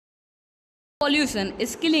Pollution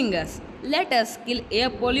is killing us. Let us kill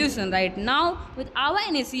air pollution right now with our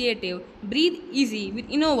initiative Breathe Easy with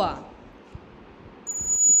Innova.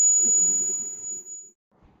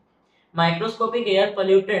 Microscopic air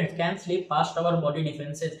pollutants can slip past our body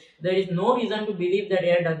defenses. There is no reason to believe that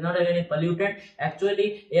air does not have any pollutant.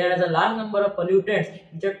 Actually, air has a large number of pollutants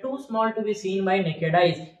which are too small to be seen by naked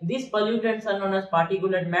eyes. These pollutants are known as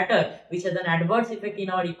particulate matter, which has an adverse effect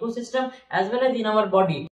in our ecosystem as well as in our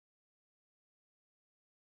body.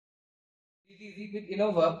 Easy with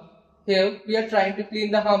Innova. Here we are trying to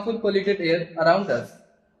clean the harmful polluted air around us.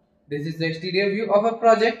 This is the exterior view of our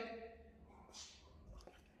project.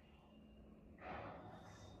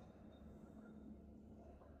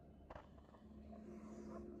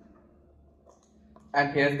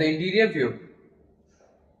 And here's the interior view.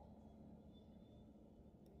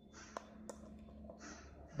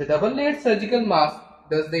 The double-layered surgical mask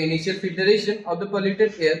does the initial filtration of the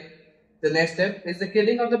polluted air. The next step is the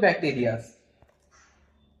killing of the bacteria.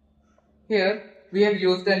 Here we have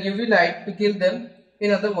used an UV light to kill them.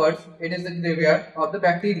 In other words, it is the graveyard of the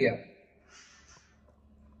bacteria.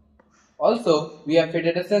 Also, we have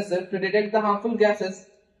fitted a sensor to detect the harmful gases.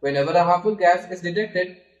 Whenever a harmful gas is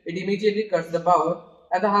detected, it immediately cuts the power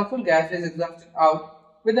and the harmful gas is exhausted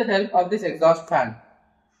out with the help of this exhaust fan.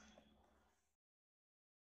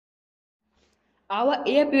 Our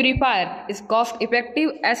air purifier is cost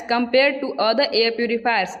effective as compared to other air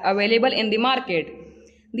purifiers available in the market.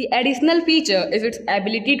 The additional feature is its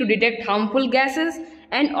ability to detect harmful gases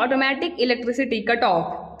and automatic electricity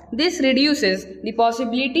cutoff. This reduces the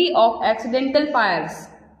possibility of accidental fires.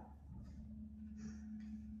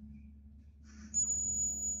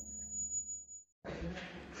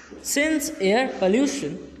 Since air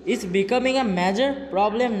pollution is becoming a major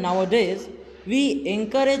problem nowadays, we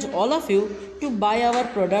encourage all of you to buy our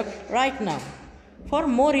product right now. For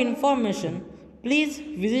more information, please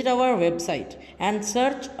visit our website and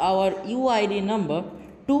search our UID number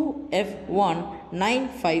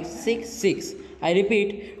 2F19566. I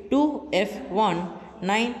repeat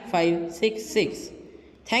 2F19566.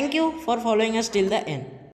 Thank you for following us till the end.